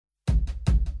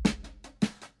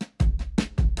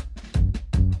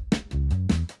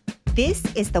This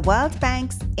is the World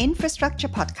Bank's Infrastructure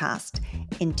Podcast.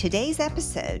 In today's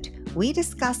episode, we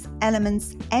discuss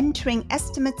elements entering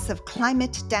estimates of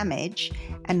climate damage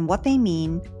and what they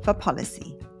mean for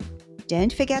policy.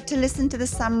 Don't forget to listen to the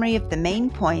summary of the main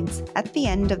points at the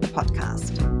end of the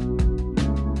podcast.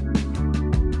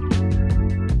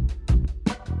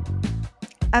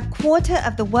 A quarter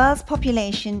of the world's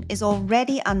population is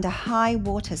already under high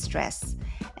water stress,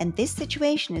 and this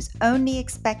situation is only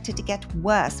expected to get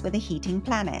worse with a heating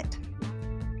planet.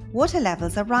 Water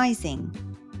levels are rising,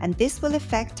 and this will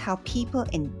affect how people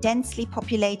in densely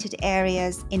populated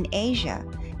areas in Asia,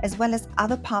 as well as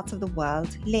other parts of the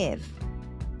world, live.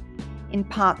 In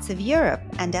parts of Europe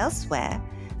and elsewhere,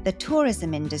 the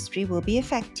tourism industry will be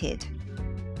affected,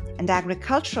 and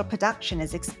agricultural production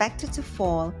is expected to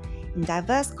fall in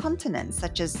diverse continents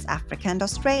such as Africa and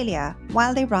Australia,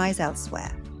 while they rise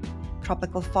elsewhere.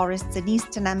 Tropical forests in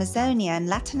eastern Amazonia and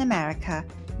Latin America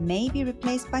may be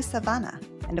replaced by savanna,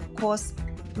 and of course,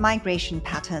 migration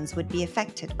patterns would be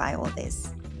affected by all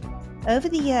this. Over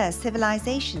the years,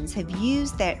 civilizations have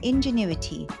used their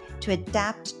ingenuity to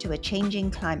adapt to a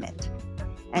changing climate.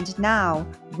 And now,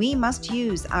 we must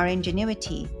use our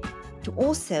ingenuity to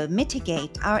also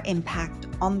mitigate our impact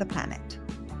on the planet.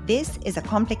 This is a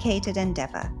complicated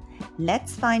endeavor.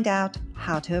 Let's find out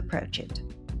how to approach it.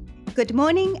 Good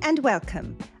morning and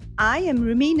welcome. I am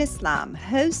Rumin Islam,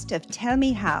 host of Tell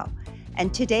Me How,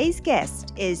 and today's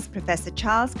guest is Professor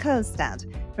Charles Kolstad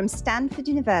from Stanford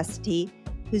University,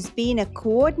 who's been a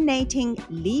coordinating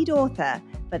lead author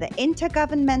for the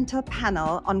Intergovernmental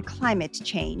Panel on Climate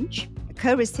Change, a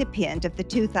co-recipient of the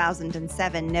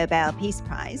 2007 Nobel Peace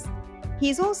Prize. He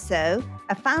is also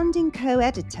a founding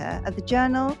co-editor of the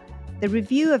journal The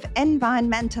Review of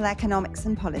Environmental Economics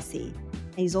and Policy.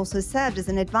 He's also served as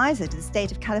an advisor to the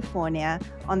state of California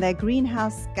on their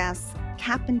greenhouse gas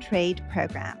cap and trade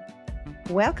program.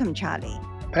 Welcome, Charlie.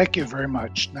 Thank you very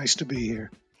much. Nice to be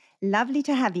here. Lovely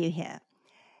to have you here.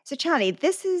 So, Charlie,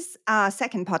 this is our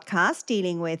second podcast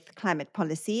dealing with climate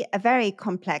policy, a very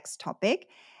complex topic,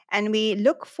 and we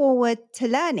look forward to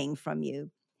learning from you.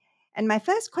 And my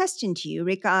first question to you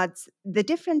regards the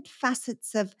different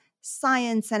facets of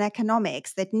science and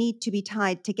economics that need to be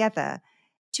tied together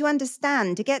to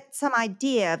understand, to get some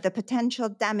idea of the potential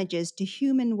damages to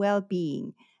human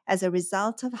well-being as a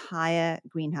result of higher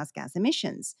greenhouse gas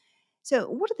emissions. So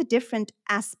what are the different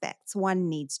aspects one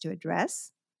needs to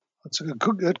address? That's a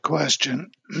good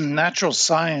question. Natural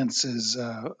science is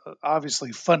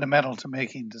obviously fundamental to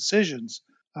making decisions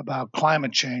about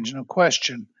climate change, no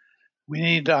question. We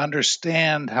need to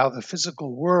understand how the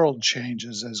physical world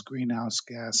changes as greenhouse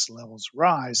gas levels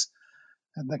rise.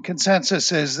 And the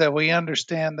consensus is that we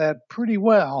understand that pretty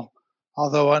well,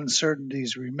 although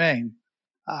uncertainties remain.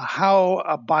 How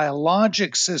a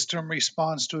biologic system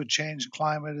responds to a changed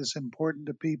climate is important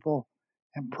to people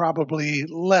and probably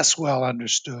less well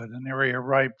understood, an area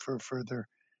ripe for further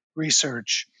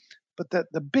research. But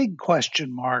the big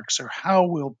question marks are how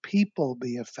will people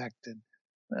be affected,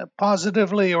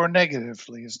 positively or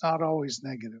negatively? It's not always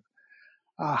negative.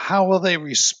 How will they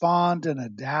respond and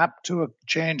adapt to a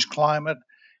changed climate,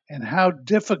 and how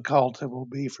difficult it will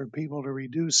be for people to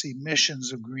reduce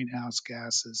emissions of greenhouse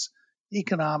gases,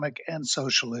 economic and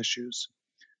social issues.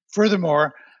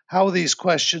 Furthermore, how will these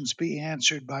questions be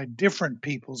answered by different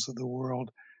peoples of the world,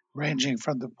 ranging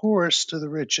from the poorest to the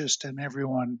richest and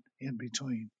everyone in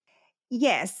between?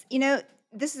 Yes,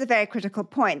 this is a very critical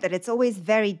point that it's always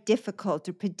very difficult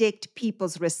to predict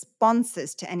people's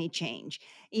responses to any change,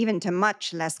 even to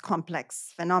much less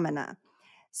complex phenomena.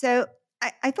 So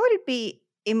I thought it'd be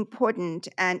important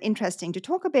and interesting to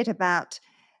talk a bit about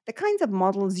the kinds of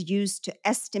models used to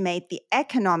estimate the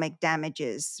economic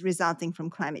damages resulting from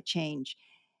climate change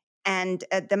and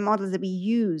the models that we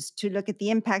use to look at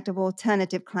the impact of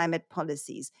alternative climate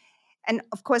policies. And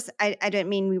of course, I don't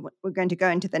mean we're going to go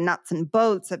into the nuts and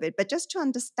bolts of it, but just to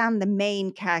understand the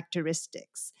main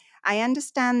characteristics. I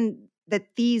understand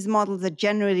that these models are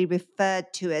generally referred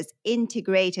to as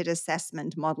integrated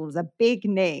assessment models, a big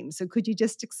name. So could you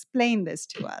just explain this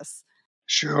to us?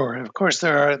 Sure. Of course,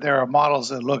 there are models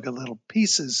that look at little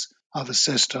pieces of a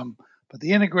system, but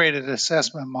the integrated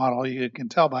assessment model, you can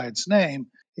tell by its name,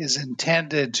 is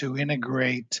intended to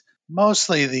integrate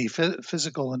mostly the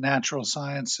physical and natural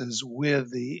sciences with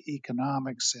the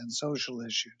economics and social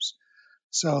issues.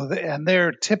 And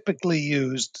they're typically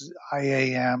used,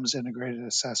 IAMs, integrated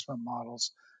assessment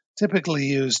models, typically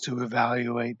used to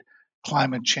evaluate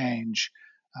climate change,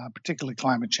 particularly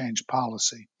climate change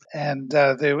policy. And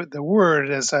the word,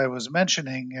 as I was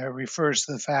mentioning, refers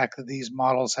to the fact that these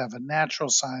models have a natural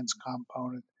science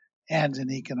component and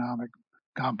an economic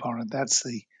component. That's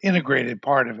the integrated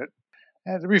part of it.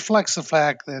 And it reflects the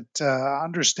fact that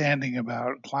understanding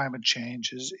about climate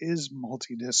change is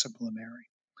multidisciplinary.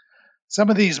 Some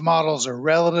of these models are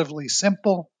relatively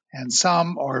simple and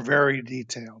some are very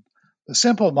detailed. The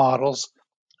simple models,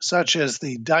 such as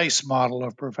the DICE model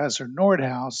of Professor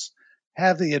Nordhaus,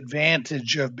 have the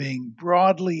advantage of being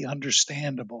broadly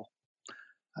understandable.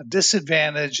 A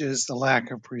disadvantage is the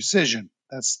lack of precision.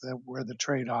 Where the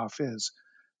trade off is.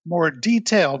 More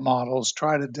detailed models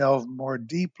try to delve more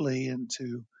deeply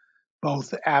into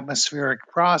both atmospheric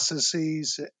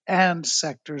processes and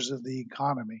sectors of the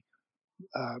economy,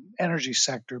 energy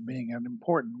sector being an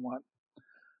important one.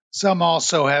 Some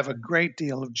also have a great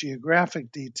deal of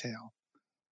geographic detail.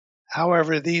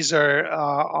 However, these are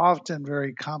often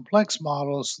very complex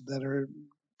models that are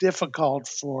difficult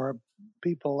for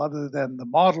people other than the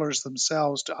modelers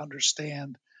themselves to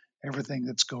understand everything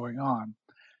that's going on.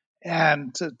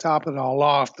 And to top it all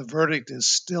off, the verdict is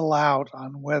still out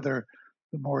on whether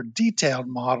the more detailed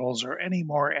models are any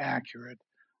more accurate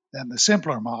than the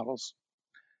simpler models.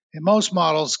 In most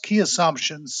models, key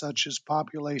assumptions such as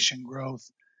population growth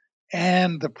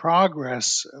and the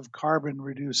progress of carbon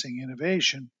reducing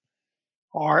innovation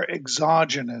are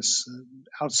exogenous,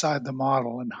 outside the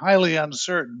model, and highly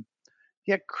uncertain,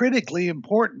 yet critically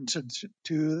important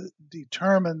to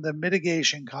determine the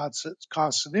mitigation costs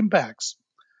and impacts.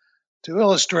 To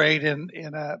illustrate,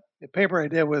 in a paper I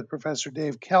did with Professor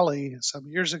Dave Kelly some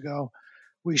years ago,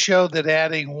 we showed that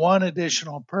adding one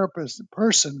additional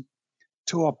person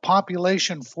to a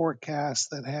population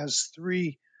forecast that has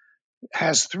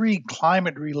three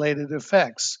climate related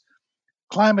effects.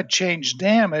 Climate change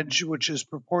damage, which is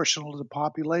proportional to the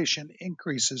population,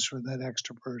 increases for that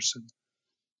extra person.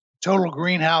 Total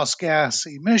greenhouse gas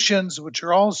emissions, which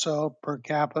are also per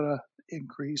capita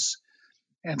increase,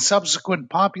 and subsequent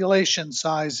population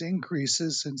size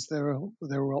increases since there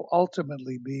will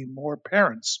ultimately be more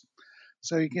parents.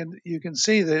 So you can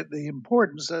see that the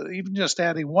importance that even just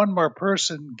adding one more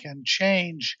person can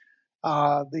change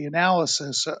the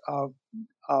analysis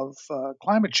of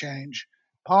climate change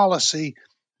policy,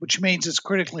 which means it's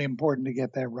critically important to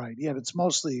get that right. Yet it's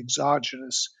mostly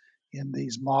exogenous in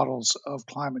these models of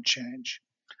climate change.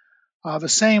 The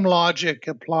same logic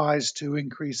applies to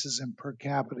increases in per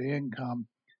capita income,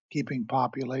 keeping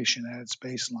population at its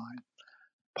baseline.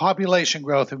 Population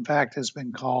growth, in fact, has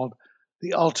been called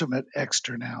the ultimate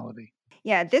externality.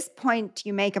 Yeah, this point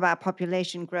you make about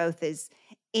population growth is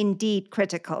indeed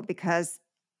critical because,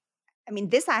 I mean,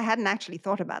 this I hadn't actually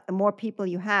thought about. The more people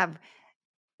you have,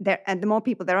 there, and the more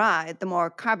people there are, the more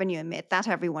carbon you emit. That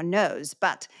everyone knows.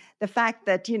 But the fact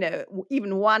that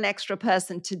even one extra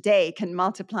person today can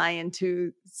multiply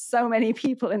into so many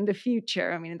people in the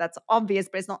future. I mean, that's obvious,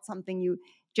 but it's not something you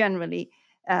generally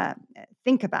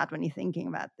think about when you're thinking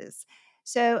about this.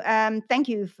 So thank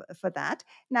you for that.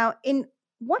 Now, in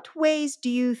what ways do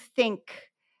you think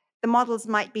the models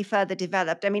might be further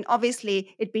developed? I mean,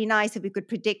 obviously, it'd be nice if we could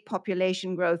predict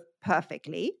population growth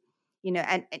perfectly,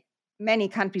 and many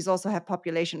countries also have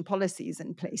population policies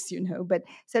in place, But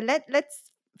so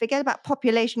let's forget about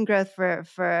population growth for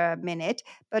a minute.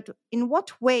 But in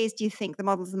what ways do you think the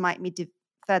models might be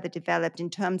further developed in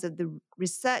terms of the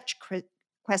research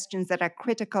questions that are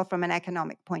critical from an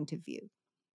economic point of view?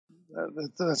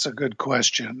 That's a good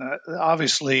question.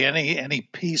 Obviously, any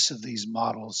piece of these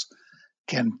models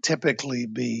can typically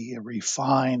be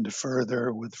refined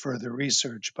further with further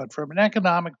research. But from an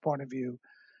economic point of view,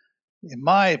 in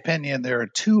my opinion, there are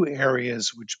two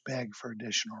areas which beg for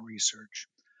additional research.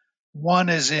 One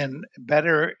is in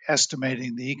better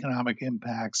estimating the economic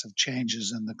impacts of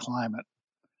changes in the climate.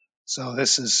 So,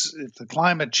 this is if the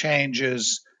climate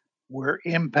changes, we're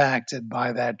impacted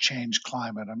by that changed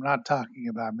climate. I'm not talking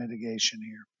about mitigation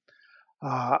here.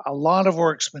 A lot of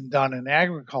work's been done in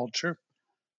agriculture,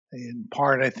 in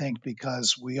part, I think,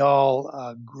 because we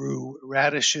all grew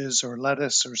radishes or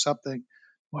lettuce or something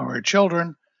when we were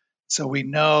children. So we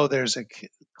know there's a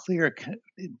clear,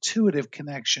 intuitive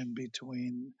connection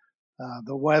between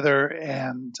the weather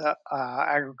and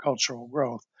agricultural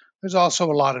growth. There's also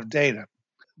a lot of data.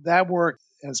 That work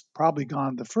has probably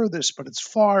gone the furthest, but it's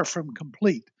far from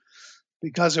complete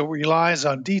because it relies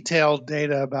on detailed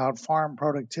data about farm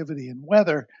productivity and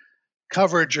weather.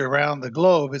 Coverage around the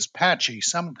globe is patchy.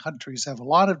 Some countries have a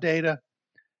lot of data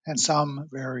and some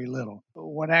very little.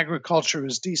 When agriculture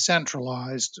is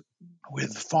decentralized,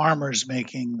 with farmers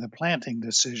making the planting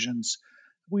decisions,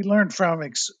 we learn from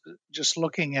just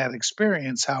looking at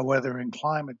experience how weather and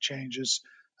climate changes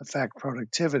affect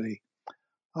productivity.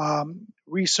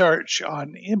 Research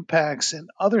on impacts in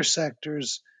other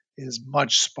sectors is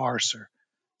much sparser.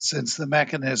 since the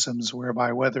mechanisms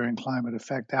whereby weather and climate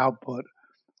affect output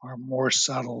are more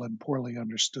subtle and poorly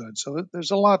understood. So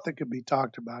there's a lot that could be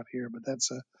talked about here, but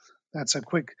that's a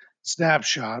quick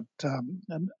snapshot.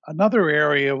 And another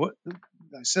area,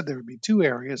 I said there would be two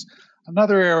areas.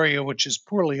 Another area which is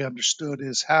poorly understood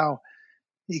is how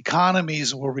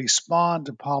economies will respond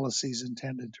to policies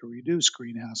intended to reduce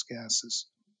greenhouse gases.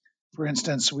 For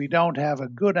instance, we don't have a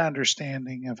good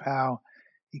understanding of how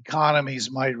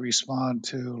economies might respond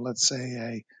to, let's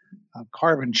say, a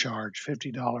carbon charge,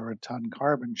 $50 a ton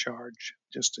carbon charge,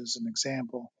 just as an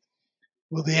example.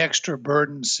 Will the extra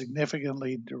burden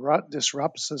significantly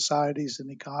disrupt societies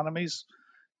and economies?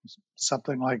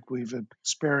 Something like we've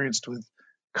experienced with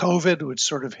COVID, which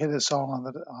sort of hit us all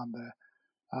on the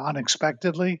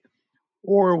unexpectedly,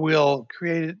 or will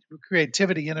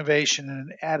creativity, innovation,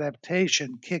 and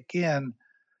adaptation kick in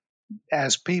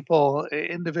as people,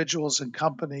 individuals, and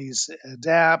companies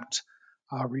adapt,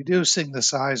 reducing the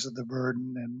size of the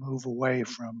burden and move away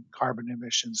from carbon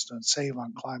emissions to save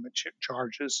on climate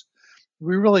charges?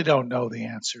 We really don't know the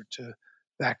answer to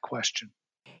that question.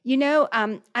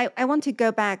 I want to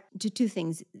go back to two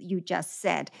things you just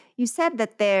said. You said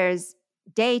that there's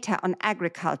data on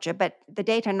agriculture, but the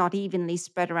data are not evenly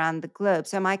spread around the globe.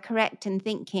 So am I correct in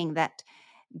thinking that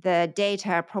the data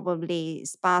are probably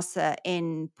sparser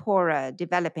in poorer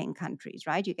developing countries,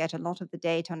 right? You get a lot of the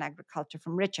data on agriculture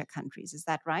from richer countries. Is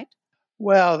that right?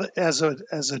 Well, as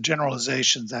a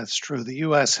generalization, that's true. The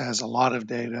U.S. has a lot of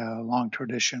data, a long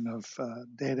tradition of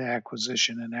data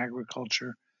acquisition in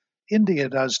agriculture. India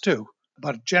does too,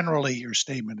 but generally your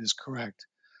statement is correct.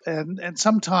 And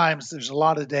sometimes there's a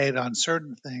lot of data on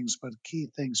certain things, but key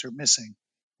things are missing.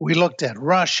 We looked at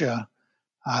Russia,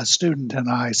 a student and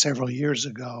I, several years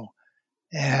ago,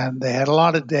 and they had a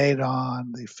lot of data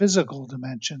on the physical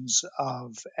dimensions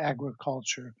of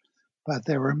agriculture, but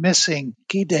they were missing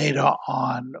key data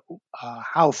on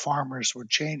how farmers were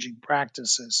changing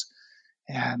practices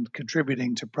and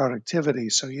contributing to productivity.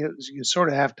 So you sort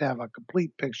of have to have a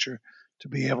complete picture to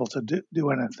be able to do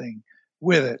anything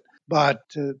with it. But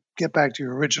to get back to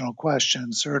your original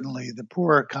question, certainly the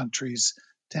poorer countries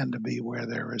tend to be where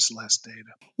there is less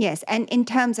data. Yes, and in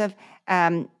terms of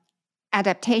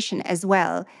adaptation as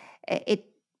well,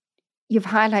 you've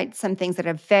highlighted some things that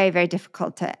are very, very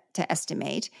difficult to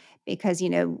estimate because,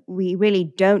 we really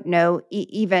don't know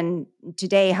even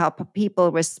today how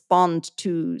people respond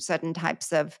to certain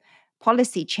types of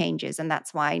policy changes. And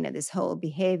that's why, this whole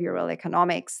behavioral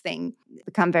economics thing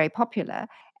become very popular.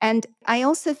 And I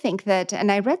also think that,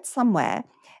 and I read somewhere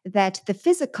that the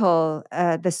physical,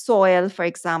 the soil, for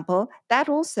example, that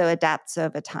also adapts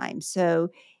over time. So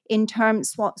in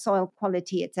terms of soil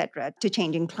quality, et cetera, to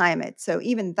changing climate. So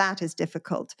even that is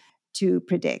difficult to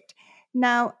predict.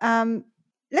 Now,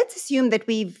 let's assume that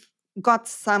we've got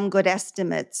some good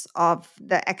estimates of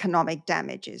the economic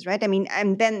damages, right? I mean,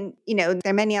 and then, there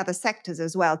are many other sectors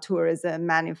as well, tourism,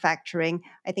 manufacturing.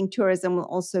 I think tourism will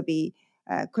also be,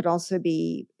 could also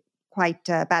be quite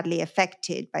badly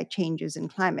affected by changes in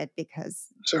climate because...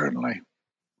 Certainly.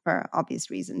 For obvious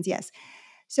reasons, yes.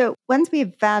 So once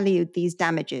we've valued these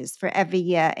damages for every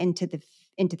year into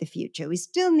the future, we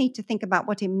still need to think about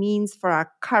what it means for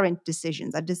our current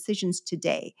decisions, our decisions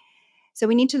today. So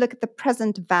we need to look at the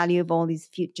present value of all these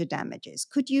future damages.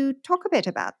 Could you talk a bit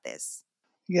about this?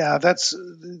 Yeah, that's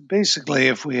basically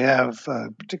if we have,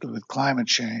 particularly with climate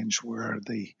change, where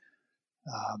the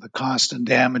cost and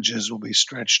damages will be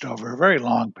stretched over a very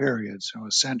long period, so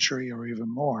a century or even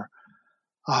more.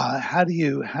 How do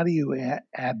you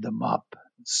add them up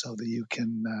so that you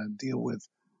can deal with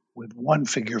one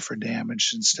figure for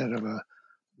damage instead of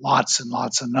lots and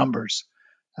lots of numbers?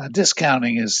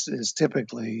 Discounting is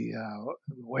typically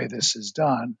the way this is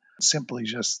done. Simply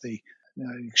just the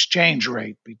exchange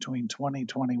rate between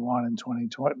 2021 and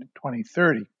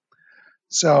 2030.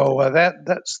 So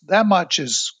that much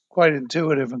is quite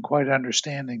intuitive and quite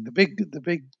understanding.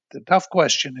 The tough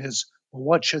question is, well,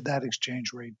 what should that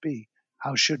exchange rate be?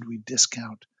 How should we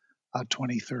discount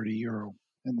 2030 euro?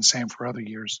 And the same for other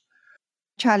years.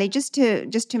 Charlie, just to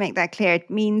make that clear,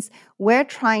 it means we're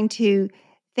trying to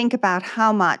think about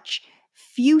how much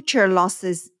future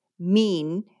losses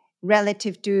mean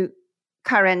relative to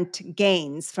current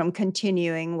gains from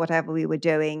continuing whatever we were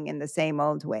doing in the same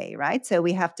old way, right? So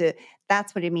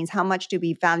that's what it means. How much do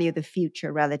we value the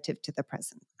future relative to the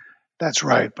present? That's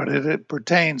right, but it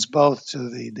pertains both to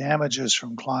the damages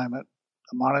from climate,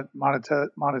 the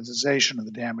monetization of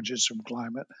the damages from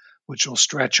climate, which will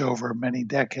stretch over many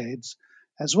decades,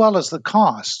 as well as the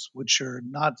costs, which are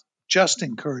not just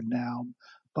incurred now,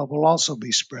 but will also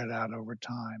be spread out over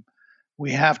time.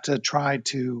 We have to try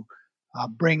to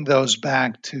bring those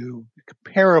back to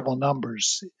comparable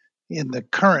numbers in the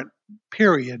current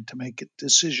period to make a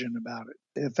decision about it.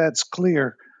 If that's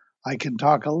clear, I can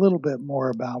talk a little bit more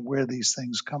about where these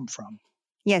things come from.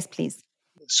 Yes, please.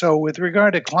 So, with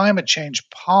regard to climate change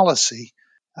policy,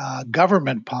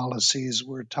 government policies,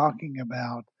 we're talking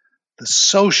about the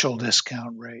social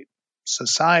discount rate,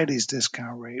 society's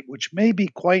discount rate, which may be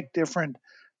quite different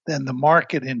than the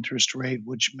market interest rate,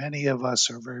 which many of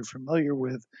us are very familiar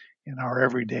with in our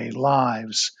everyday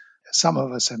lives. Some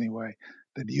of us, anyway,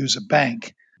 that use a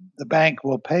bank. The bank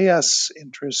will pay us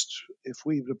interest if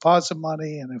we deposit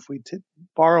money, and if we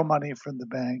borrow money from the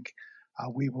bank,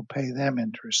 we will pay them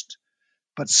interest.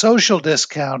 But social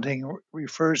discounting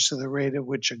refers to the rate at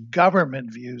which a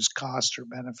government views costs or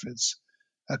benefits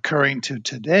occurring to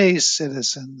today's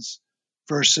citizens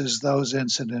versus those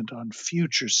incident on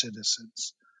future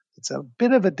citizens. It's a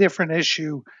bit of a different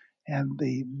issue, and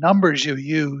the numbers you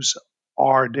use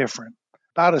are different.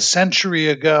 About a century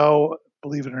ago,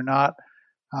 believe it or not,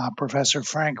 Professor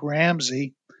Frank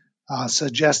Ramsey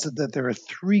suggested that there are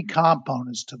three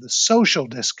components to the social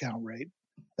discount rate.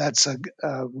 That's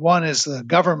one is the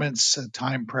government's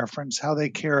time preference, how they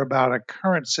care about a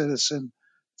current citizen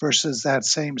versus that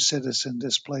same citizen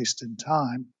displaced in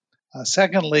time.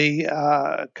 Secondly,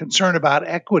 concern about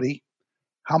equity,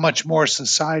 how much more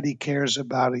society cares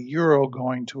about a euro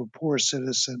going to a poor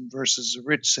citizen versus a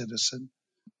rich citizen.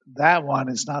 That one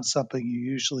is not something you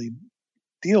usually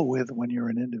deal with when you're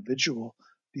an individual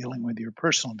dealing with your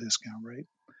personal discount rate.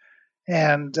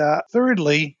 And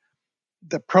thirdly,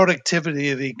 the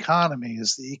productivity of the economy.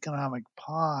 Is the economic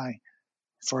pie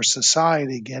for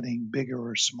society getting bigger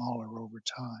or smaller over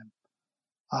time?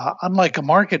 Unlike a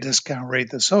market discount rate,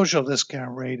 the social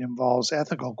discount rate involves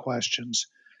ethical questions.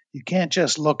 You can't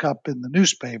just look up in the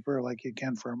newspaper like you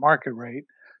can for a market rate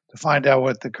to find out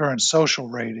what the current social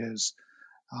rate is.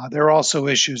 There are also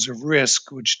issues of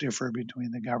risk which differ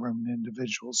between the government and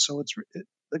individuals. So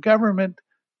the government,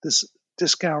 this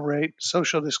discount rate,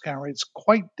 social discount rate, is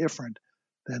quite different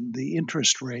than the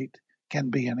interest rate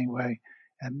can be anyway.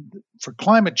 And for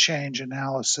climate change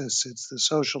analysis, it's the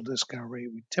social discount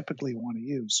rate we typically want to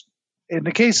use. In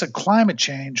the case of climate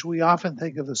change, we often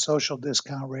think of the social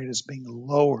discount rate as being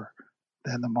lower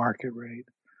than the market rate.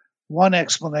 One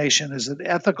explanation is that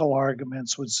ethical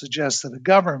arguments would suggest that a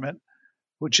government,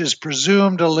 which is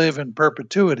presumed to live in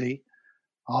perpetuity,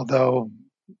 although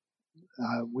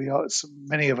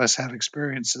many of us have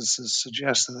experiences that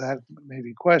suggest that may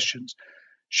be questions,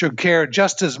 should care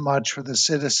just as much for the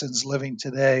citizens living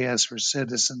today as for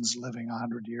citizens living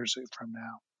 100 years from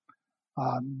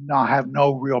now. Now have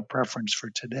no real preference for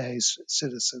today's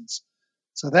citizens.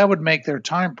 So that would make their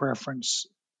time preference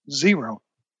zero,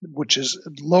 which is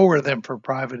lower than for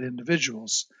private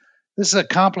individuals. This is a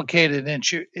complicated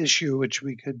issue which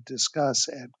we could discuss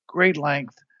at great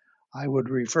length. I would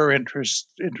refer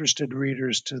interested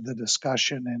readers to the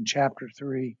discussion in Chapter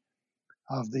 3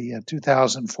 of the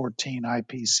 2014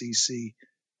 IPCC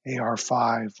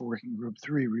AR5 Working Group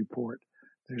 3 report.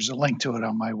 There's a link to it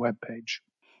on my webpage.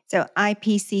 So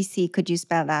IPCC, could you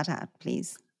spell that out,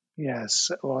 please?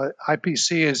 Yes. Well,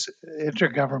 IPC is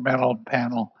Intergovernmental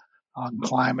Panel on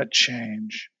Climate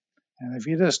Change. And if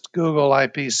you just Google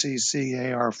IPCC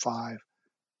AR5,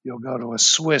 you'll go to a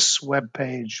Swiss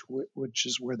webpage, which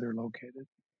is where they're located.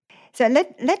 So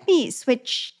let me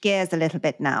switch gears a little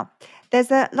bit now. There's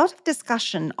a lot of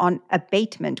discussion on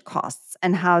abatement costs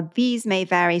and how these may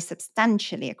vary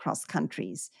substantially across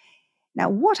countries. Now,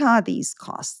 what are these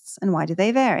costs and why do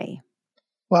they vary?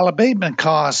 Well, abatement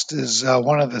cost is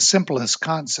one of the simplest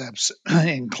concepts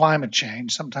in climate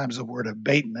change. Sometimes the word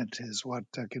abatement is what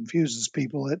confuses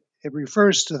people. It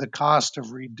refers to the cost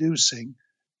of reducing,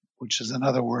 which is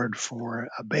another word for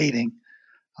abating,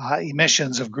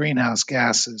 emissions of greenhouse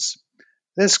gases.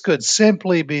 This could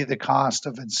simply be the cost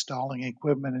of installing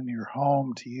equipment in your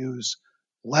home to use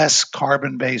less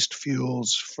carbon-based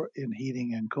fuels in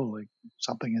heating and cooling,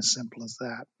 something as simple as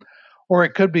that. Or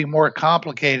it could be more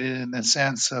complicated in the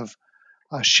sense of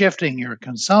shifting your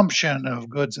consumption of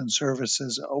goods and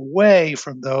services away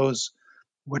from those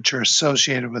which are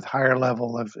associated with higher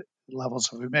levels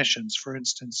of emissions. For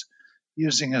instance,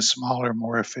 using a smaller,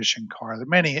 more efficient car. There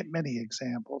are many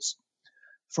examples.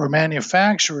 For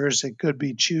manufacturers, it could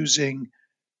be choosing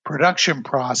production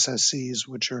processes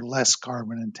which are less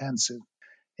carbon intensive.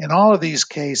 In all of these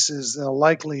cases, there'll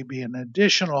likely be an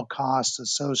additional cost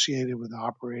associated with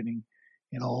operating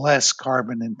in a less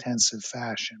carbon intensive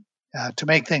fashion. To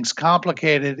make things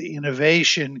complicated,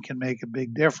 innovation can make a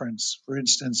big difference. For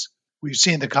instance, we've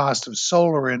seen the cost of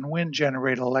solar and wind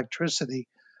generated electricity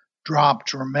dropped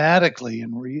dramatically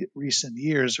in recent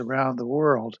years around the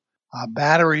world.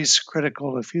 Batteries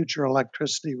critical to future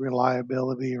electricity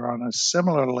reliability are on a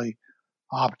similarly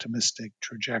optimistic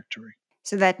trajectory.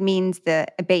 So that means the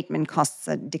abatement costs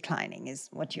are declining, is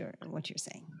what you're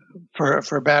saying.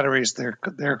 For batteries,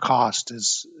 their cost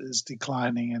is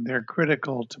declining, and they're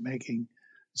critical to making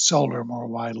solar more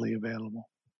widely available.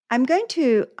 I'm going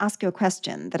to ask you a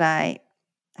question that I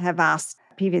have asked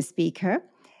a previous speaker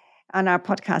on our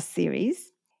podcast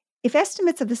series. If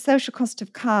estimates of the social cost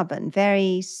of carbon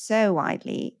vary so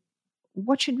widely,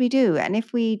 what should we do? And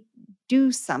if we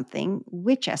do something,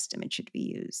 which estimate should we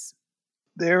use?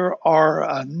 There are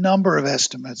a number of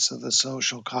estimates of the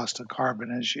social cost of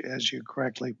carbon, as you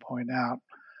correctly point out.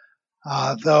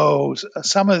 Though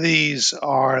some of these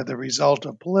are the result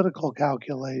of political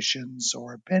calculations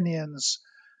or opinions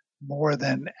more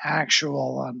than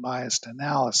actual unbiased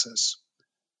analysis.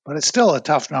 But it's still a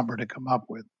tough number to come up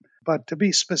with. But to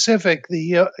be specific,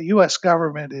 the U.S.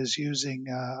 government is using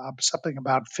something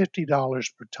about $50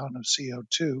 per ton of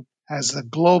CO2 as the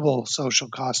global social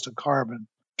cost of carbon.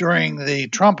 During the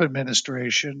Trump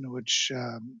administration, which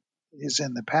is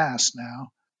in the past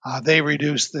now, they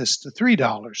reduced this to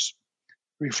 $3,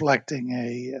 reflecting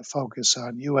a focus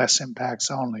on U.S.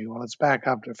 impacts only. Well, it's back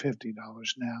up to $50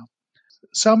 now.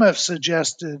 Some have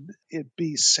suggested it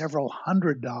be several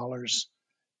 $100s,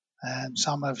 and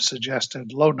some have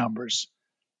suggested low numbers.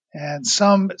 And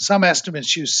some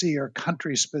estimates you see are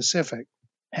country specific.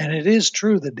 And it is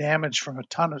true the damage from a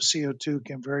ton of CO2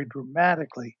 can vary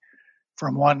dramatically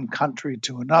from one country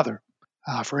to another.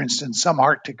 For instance, some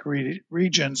Arctic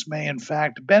regions may in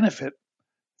fact benefit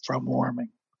from warming.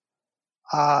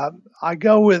 I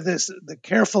go with the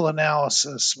careful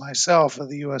analysis myself of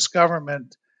the US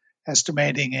government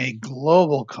estimating a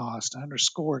global cost. I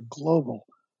underscore global,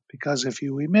 because if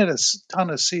you emit a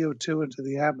ton of CO2 into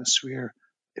the atmosphere,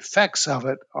 effects of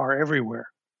it are everywhere,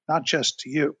 not just to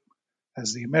you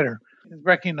as the emitter.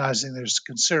 Recognizing there's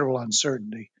considerable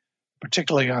uncertainty,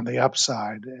 particularly on the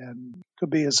upside, and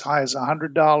could be as high as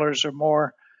 $100 or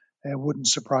more. It wouldn't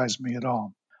surprise me at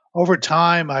all. Over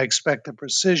time, I expect the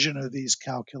precision of these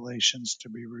calculations to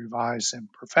be revised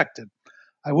and perfected.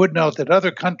 I would note that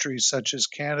other countries such as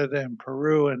Canada and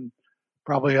Peru, and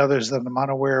probably others that I'm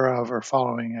unaware of, are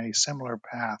following a similar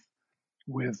path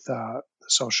with the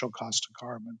social cost of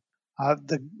carbon.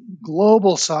 The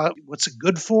global what's it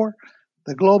good for?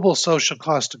 The global social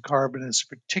cost of carbon is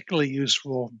particularly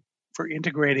useful for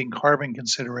integrating carbon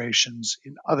considerations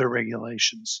in other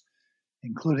regulations,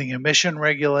 including emission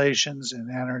regulations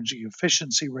and energy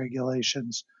efficiency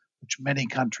regulations, which many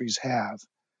countries have.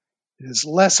 It is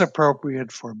less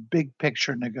appropriate for big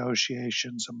picture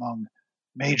negotiations among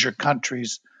major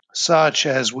countries, such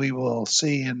as we will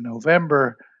see in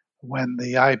November when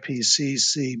the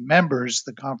IPCC members,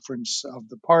 the Conference of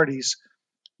the Parties,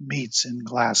 meets in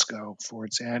Glasgow for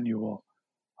its annual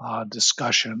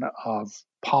discussion of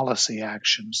policy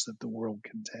actions that the world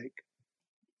can take.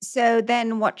 So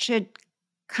then what should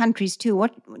countries do?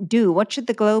 What should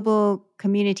the global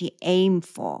community aim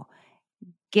for,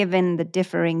 given the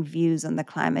differing views on the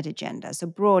climate agenda? So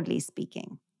broadly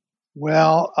speaking.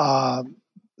 Well,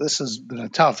 this has been a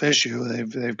tough issue.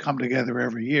 They've come together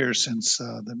every year since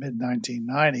the mid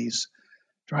 1990s,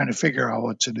 trying to figure out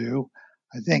what to do.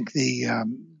 I think the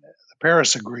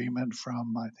Paris Agreement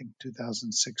from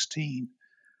 2016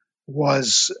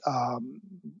 was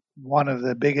one of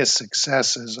the biggest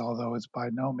successes, although it's by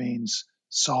no means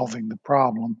solving the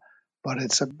problem, but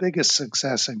it's the biggest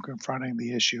success in confronting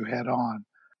the issue head on.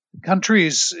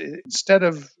 Countries, instead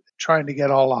of trying to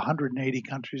get all 180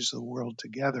 countries of the world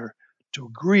together to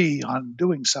agree on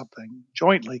doing something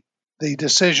jointly, the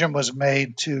decision was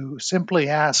made to simply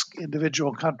ask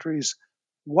individual countries,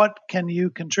 what can you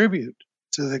contribute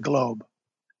to the globe?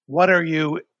 What are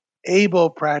you able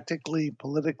practically,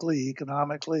 politically,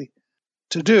 economically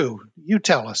to do? You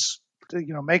tell us.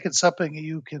 Make it something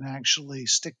you can actually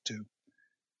stick to.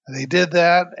 They did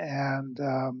that, and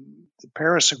the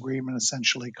Paris Agreement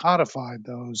essentially codified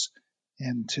those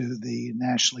into the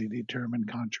nationally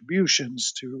determined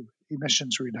contributions to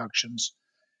emissions reductions.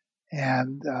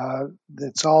 And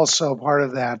it's also part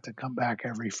of that to come back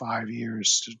every 5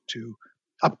 years to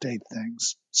update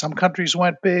things. Some countries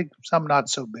went big, some not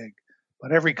so big,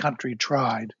 but every country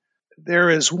tried. There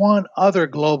is one other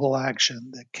global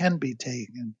action that can be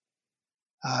taken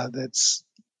that's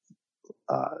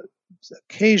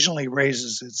occasionally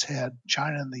raises its head.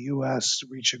 China and the U.S.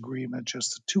 reach agreement,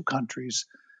 just the two countries,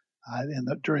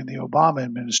 during the Obama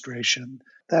administration.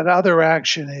 That other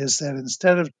action is that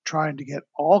instead of trying to get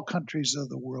all countries of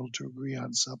the world to agree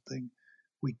on something,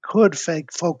 we could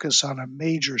focus on a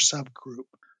major subgroup.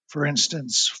 For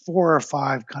instance, 4 or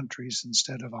 5 countries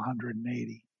instead of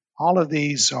 180. All of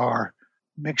these are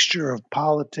mixture of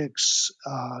politics,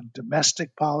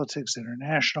 domestic politics,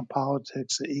 international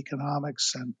politics,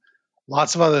 economics, and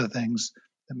lots of other things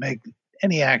that make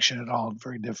any action at all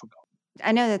very difficult.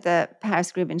 I know that the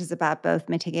Paris Agreement is about both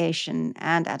mitigation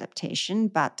and adaptation,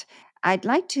 but I'd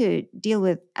like to deal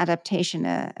with adaptation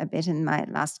a bit in my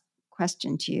last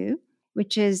question to you,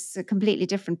 which is a completely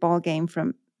different ballgame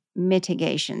from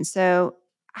mitigation. So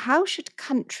how should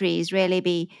countries really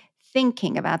be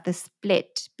thinking about the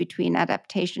split between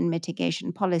adaptation and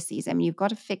mitigation policies? I mean, you've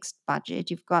got a fixed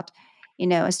budget, you've got,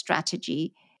 a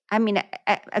strategy. I mean,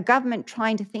 a government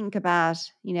trying to think about,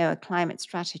 a climate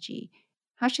strategy.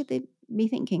 How should they be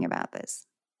thinking about this?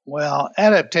 Well,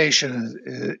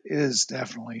 adaptation is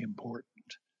definitely important.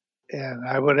 And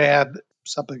I would add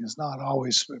something that's not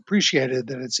always appreciated,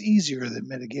 that it's easier than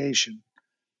mitigation.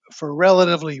 For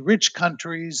relatively rich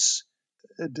countries,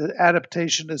 the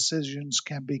adaptation decisions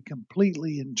can be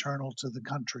completely internal to the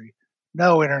country.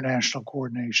 No international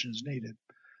coordination is needed.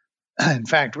 In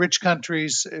fact, in rich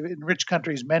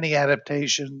countries, many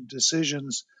adaptation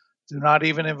decisions do not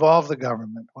even involve the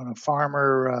government. When a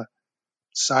farmer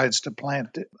decides to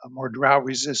plant a more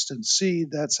drought-resistant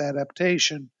seed, that's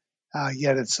adaptation,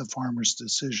 yet it's the farmer's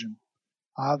decision.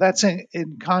 That's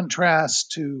in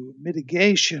contrast to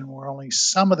mitigation, where only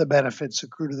some of the benefits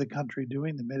accrue to the country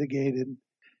doing the mitigated,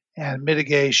 and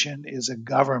mitigation is a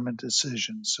government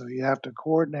decision. So you have to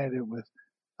coordinate it with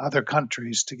other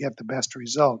countries to get the best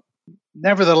result.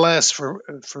 Nevertheless, for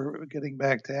getting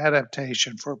back to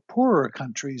adaptation, for poorer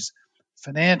countries,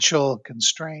 financial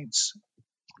constraints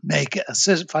make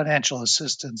financial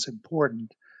assistance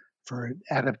important for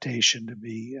adaptation to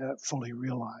be fully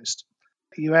realized.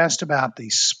 You asked about the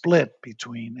split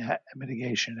between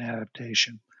mitigation and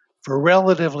adaptation. For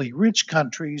relatively rich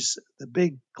countries, the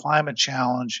big climate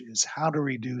challenge is how to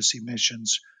reduce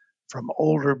emissions from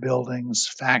older buildings,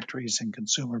 factories, and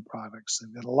consumer products.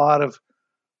 They've got a lot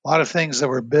of things that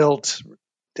were built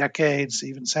decades,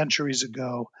 even centuries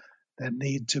ago, that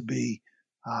need to be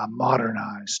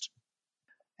modernized.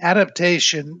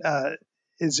 Adaptation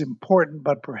is important,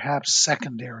 but perhaps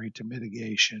secondary to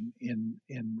mitigation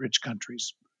in rich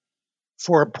countries.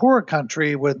 For a poor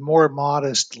country with more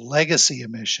modest legacy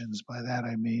emissions, by that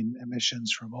I mean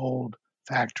emissions from old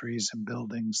factories and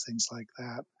buildings, things like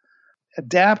that,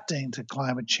 adapting to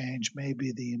climate change may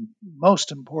be the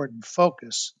most important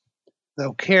focus,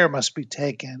 though care must be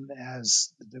taken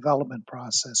as the development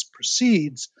process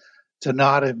proceeds to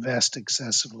not invest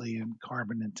excessively in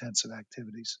carbon-intensive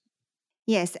activities.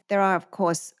 Yes, there are, of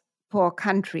course, poor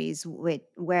countries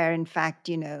where, in fact,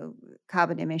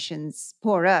 carbon emissions,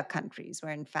 poorer countries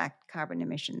where, in fact, carbon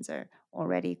emissions are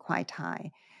already quite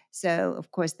high. So,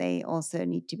 of course, they also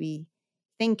need to be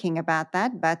thinking about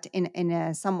that, but in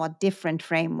a somewhat different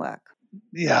framework.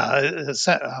 Yeah,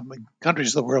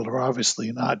 countries of the world are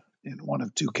obviously not in one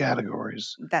of two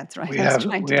categories. That's right. We have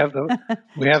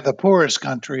the poorest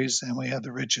countries and we have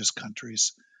the richest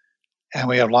countries, and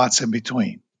we have lots in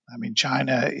between. I mean,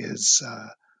 China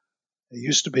it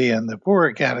used to be in the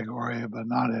poorer category, but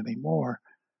not anymore.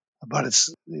 But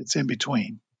it's in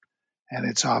between, and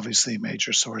it's obviously a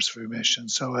major source of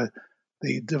emissions. So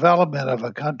the development of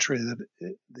a country,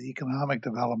 the economic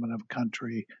development of a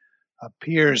country,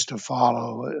 appears to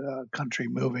follow a country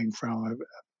moving from a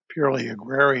purely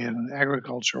agrarian and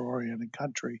agriculture-oriented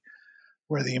country,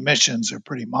 where the emissions are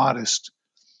pretty modest,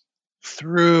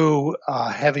 through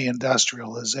heavy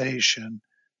industrialization,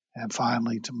 and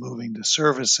finally to moving to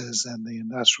services, and the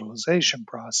industrialization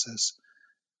process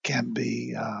can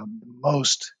be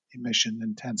most emission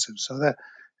intensive. So that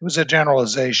it was a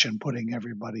generalization, putting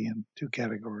everybody in two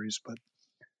categories, but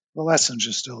the lessons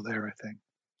are still there, I think.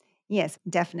 Yes,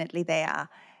 definitely they are.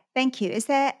 Thank you. Is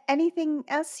there anything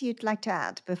else you'd like to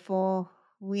add before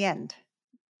we end?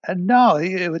 No,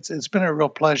 it's been a real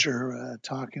pleasure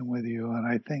talking with you, and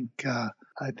I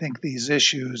think these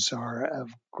issues are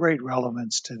of great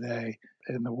relevance today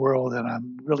in the world, and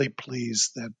I'm really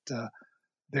pleased that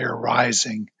they're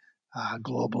rising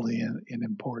globally in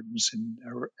importance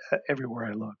everywhere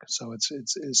I look. So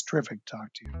it's terrific to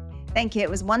talk to you. Thank you. It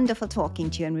was wonderful talking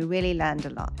to you, and we really learned a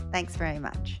lot. Thanks very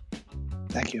much.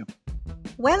 Thank you.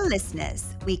 Well,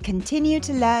 listeners, we continue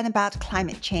to learn about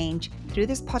climate change through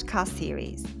this podcast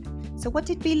series. So what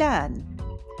did we learn?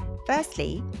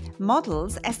 Firstly,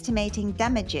 models estimating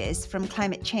damages from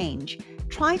climate change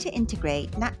try to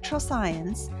integrate natural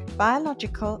science,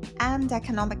 biological and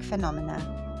economic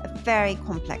phenomena, a very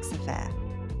complex affair.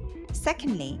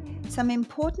 Secondly, some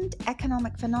important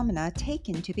economic phenomena are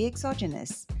taken to be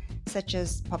exogenous, such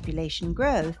as population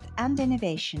growth and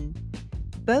innovation,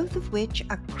 both of which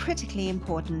are critically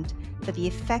important for the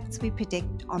effects we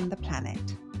predict on the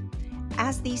planet.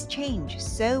 As these change,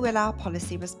 so will our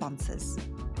policy responses.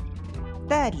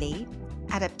 Thirdly,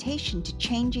 adaptation to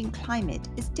changing climate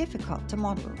is difficult to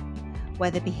model,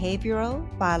 whether behavioral,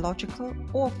 biological,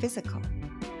 or physical.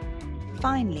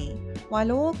 Finally,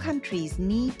 while all countries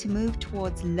need to move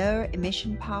towards lower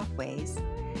emission pathways,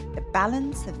 the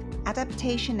balance of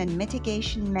adaptation and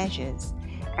mitigation measures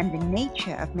and the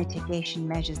nature of mitigation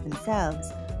measures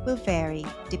themselves will vary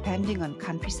depending on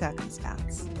country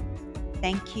circumstance.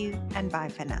 Thank you and bye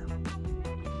for now.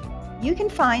 You can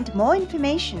find more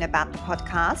information about the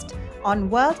podcast on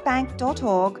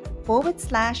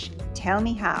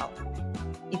worldbank.org/tellmehow.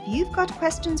 If you've got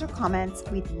questions or comments,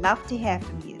 we'd love to hear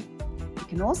from you. You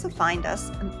can also find us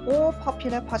on all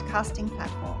popular podcasting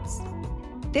platforms.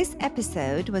 This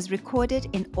episode was recorded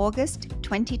in August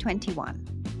 2021.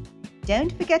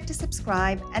 Don't forget to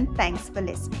subscribe and thanks for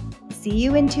listening. See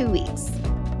you in 2 weeks.